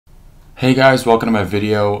Hey guys, welcome to my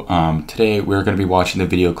video. Today we're going to be watching the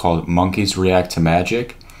video called Monkeys React to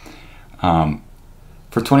Magic. For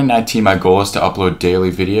 2019 my goal is to upload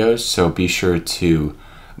daily videos, so be sure to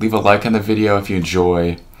leave a like on the video if you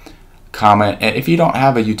enjoy, comment, and if you don't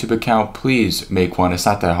have a YouTube account, please make one. It's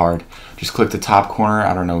not that hard. Just click the top corner.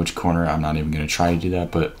 I don't know which corner. I'm not even going to try to do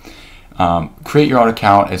that, but create your own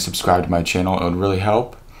account and subscribe to my channel. It would really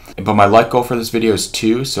help. But my like goal for this video is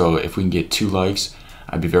 2, so if we can get 2 likes,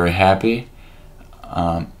 I'd be very happy.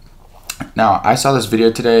 Now, I saw this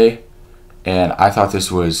video today, and I thought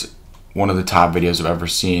this was one of the top videos I've ever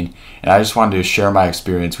seen, and I just wanted to share my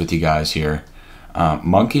experience with you guys here.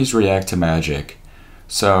 Monkeys React to Magic.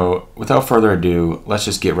 So, without further ado, let's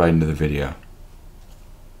just get right into the video.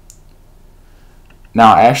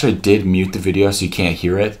 Now, I actually did mute the video so you can't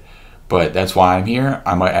hear it, but that's why I'm here.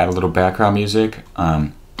 I might add a little background music.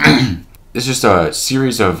 It's just a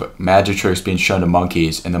series of magic tricks being shown to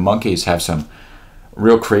monkeys, and the monkeys have some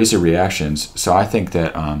real crazy reactions. So I think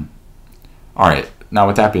that, alright, now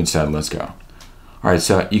with that being said, let's go. Alright,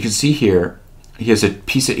 so you can see here, he has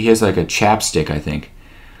like a chapstick, I think.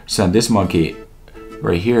 So this monkey,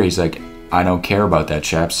 right here, he's like, I don't care about that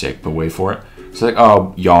chapstick, but wait for it. It's like,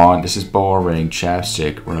 oh, yawn, this is boring,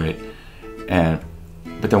 chapstick, right?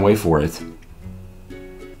 But then wait for it.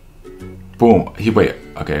 Boom,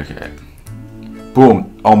 okay.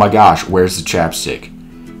 Boom, oh my gosh, where's the chapstick?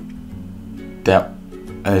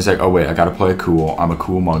 And he's like, oh wait, I gotta play it cool, I'm a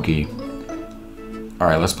cool monkey.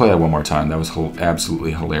 Alright, let's play that one more time. That was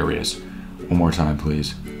absolutely hilarious. One more time,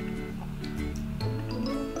 please.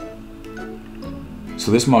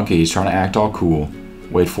 So this monkey, he's trying to act all cool.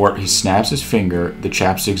 Wait for it, he snaps his finger, the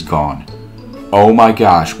chapstick's gone. Oh my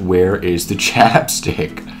gosh, where is the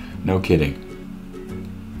chapstick? No kidding.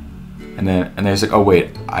 And then he's like, oh wait,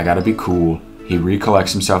 I gotta be cool. He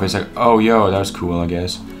recollects himself. He's like, oh, yo, that was cool, I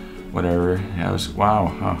guess. Whatever. That was, wow.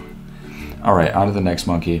 Huh. Alright, on to the next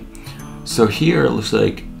monkey. So here it looks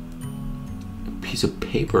like a piece of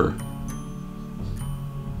paper.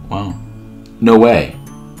 Wow. No way.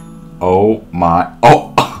 Oh my.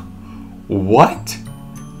 Oh! What?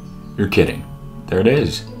 You're kidding. There it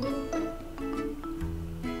is.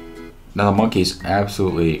 Now the monkey's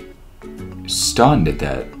absolutely stunned at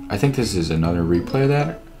that. I think this is another replay of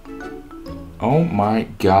that. Oh my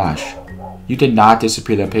gosh. You did not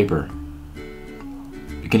disappear that paper.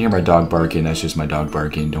 You can hear my dog barking. That's just my dog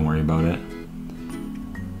barking. Don't worry about it.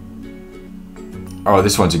 Oh,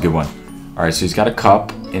 this one's a good one. Alright, so he's got a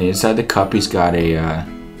cup. And inside the cup he's got a...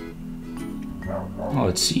 Oh,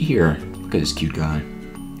 let's see here. Look at this cute guy.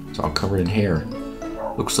 It's all covered in hair.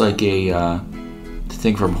 Looks like a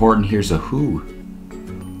thing from Horton Hears a Who.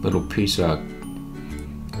 Little piece of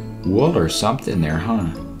wool or something there, huh?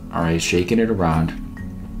 Alright, shaking it around.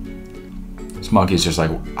 This monkey's just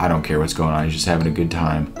like, I don't care what's going on. He's just having a good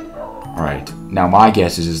time. Alright. Now my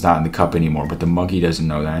guess is it's not in the cup anymore, but the monkey doesn't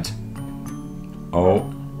know that. Oh.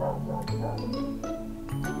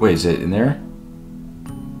 Wait, is it in there?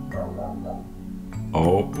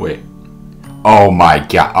 Oh, wait. Oh my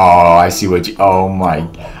god. Oh, I see what you... Oh my...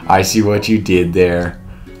 I see what you did there.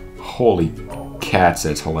 Holy cats,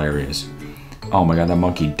 that's hilarious. Oh my god, that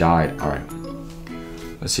monkey died. Alright.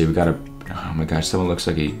 Let's see, we got a... Oh my gosh, someone looks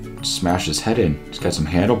like he smashed his head in. He's got some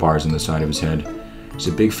handlebars on the side of his head. He's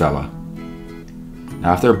a big fella.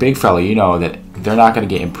 Now, if they're a big fella, you know that they're not going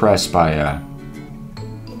to get impressed by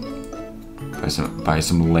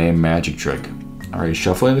some lame magic trick. Alright,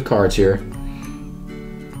 shuffling the cards here.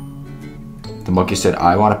 The monkey said,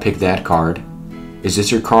 I want to pick that card. Is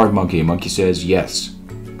this your card, monkey? Monkey says, yes.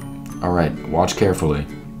 Alright, watch carefully.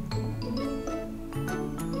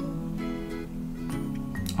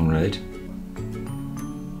 Alright.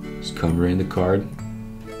 Just covering the card.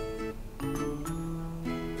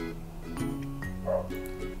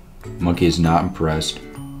 Monkey is not impressed.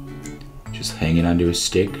 Just hanging onto his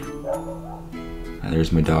stick. And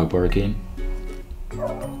there's my dog barking.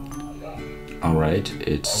 Alright,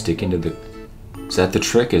 it's sticking to the... Is that the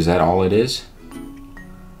trick? Is that all it is?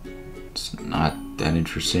 It's not that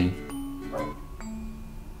interesting.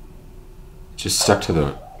 It's just stuck to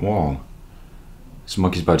the wall. This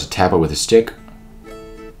monkey's about to tap it with a stick.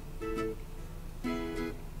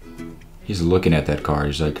 He's looking at that card.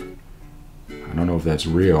 He's like, I don't know if that's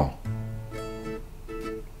real.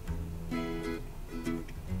 And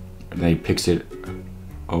then he picks it.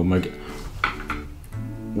 Oh my god.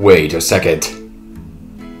 Wait a second.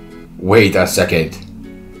 Wait a second.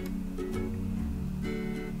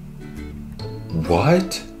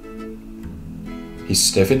 What? He's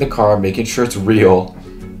sniffing the card, making sure it's real.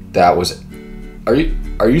 That was... Are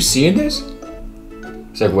you seeing this?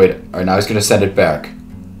 It's like, wait, alright, now he's gonna send it back.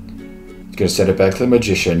 He's gonna send it back to the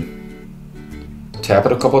magician. Tap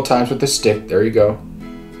it a couple of times with the stick. There you go.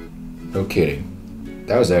 No kidding.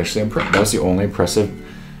 That was actually impressive. That was the only impressive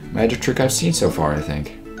magic trick I've seen so far, I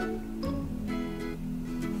think.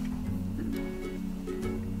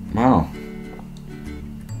 Wow.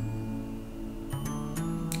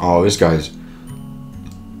 Oh, this guy's...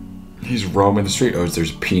 He's roaming the street. Oh,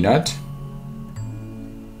 there's a peanut.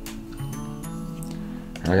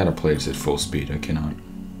 I gotta play this at full speed. I cannot.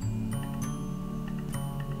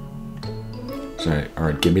 Sorry.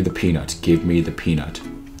 Alright, give me the peanut. Give me the peanut.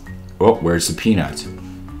 Oh, where's the peanut?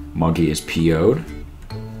 Monkey is PO'd.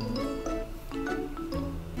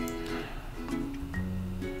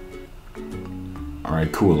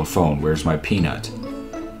 Alright, cool. A phone. Where's my peanut?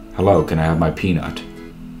 Hello, can I have my peanut?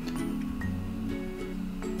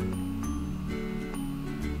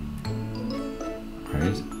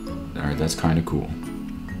 Alright, that's kind of cool.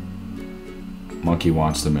 Monkey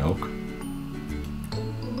wants the milk.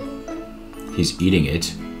 He's eating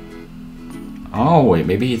it. Oh, wait,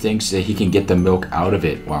 maybe he thinks that he can get the milk out of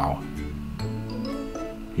it. Wow.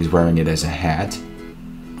 He's wearing it as a hat.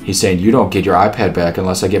 He's saying, you don't get your iPad back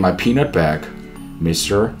unless I get my peanut back,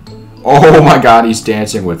 mister. Oh my god, he's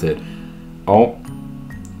dancing with it. Oh.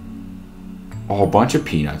 A whole bunch of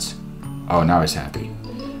peanuts. Oh, now he's happy.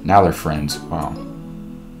 Now they're friends. Wow.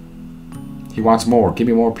 He wants more. Give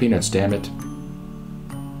me more peanuts, damn it.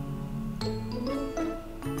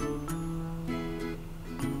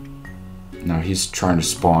 Now he's trying to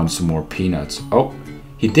spawn some more peanuts. Oh,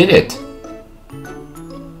 he did it!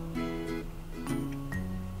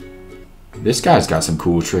 This guy's got some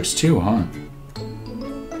cool tricks too, huh?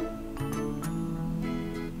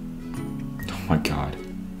 Oh my god.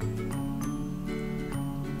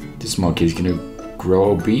 This monkey's gonna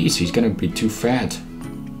grow obese. He's gonna be too fat.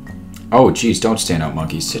 Oh, geez, don't stand up,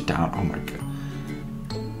 monkey. Sit down. Oh my god.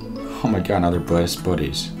 Oh my god, now they're best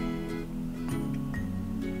buddies.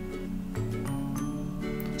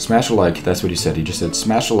 Smash a like, that's what he said. He just said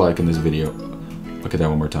smash a like in this video. Look at that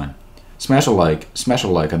one more time. Smash a like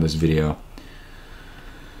on this video.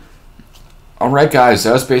 Alright guys,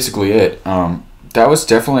 that was basically it. That was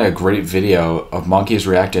definitely a great video of monkeys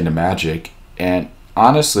reacting to magic. And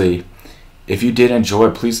honestly, if you did enjoy,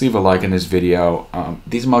 please leave a like in this video.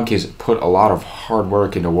 These monkeys put a lot of hard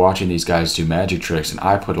work into watching these guys do magic tricks. And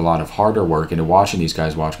I put a lot of harder work into watching these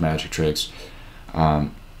guys watch magic tricks.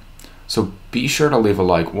 So be sure to leave a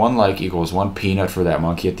like. 1 like equals 1 peanut for that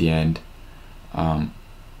monkey at the end.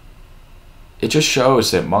 It just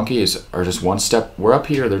shows that monkeys are just one step. We're up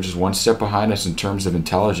here. They're just one step behind us in terms of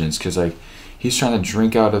intelligence. Because like he's trying to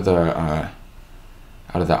drink out of the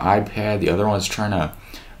iPad. The other one's trying to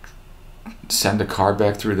send the card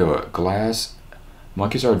back through the glass.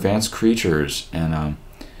 Monkeys are advanced creatures. And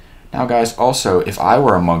now, guys, also if I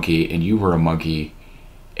were a monkey and you were a monkey,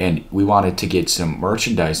 and we wanted to get some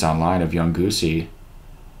merchandise online of Young Goosey,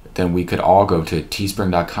 then we could all go to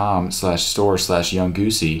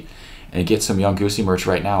teespring.com/store/YoungGoosey and get some Young Goosey merch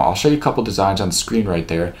right now. I'll show you a couple designs on the screen right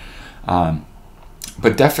there.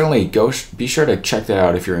 But definitely be sure to check that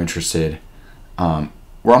out if you're interested.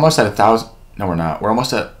 We're almost at 1,000. No, we're not. We're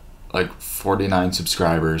almost at like 49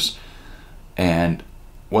 subscribers. And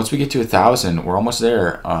once we get to 1,000, we're almost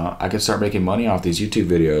there. I can start making money off these YouTube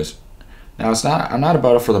videos. Now, I'm not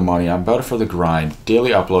about it for the money. I'm about it for the grind. Daily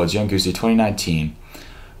uploads, Young Goosey 2019.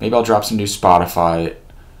 Maybe I'll drop some new Spotify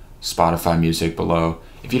music below.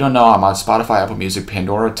 If you don't know, I'm on Spotify, Apple Music,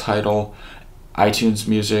 Pandora, Tidal, iTunes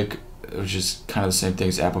Music, which is kind of the same thing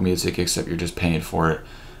as Apple Music, except you're just paying for it.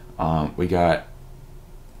 We got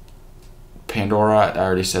Pandora. I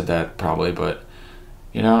already said that probably, but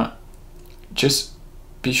you know, just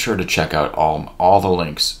be sure to check out all the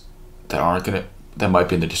links that might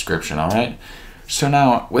be in the description. All right. So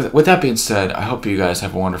now, with that being said, I hope you guys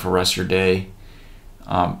have a wonderful rest of your day.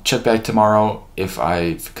 Check back tomorrow if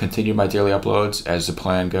I continue my daily uploads as the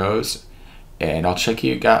plan goes, and I'll see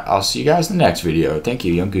you guys in the next video. Thank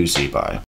you, Young Goosey. Bye.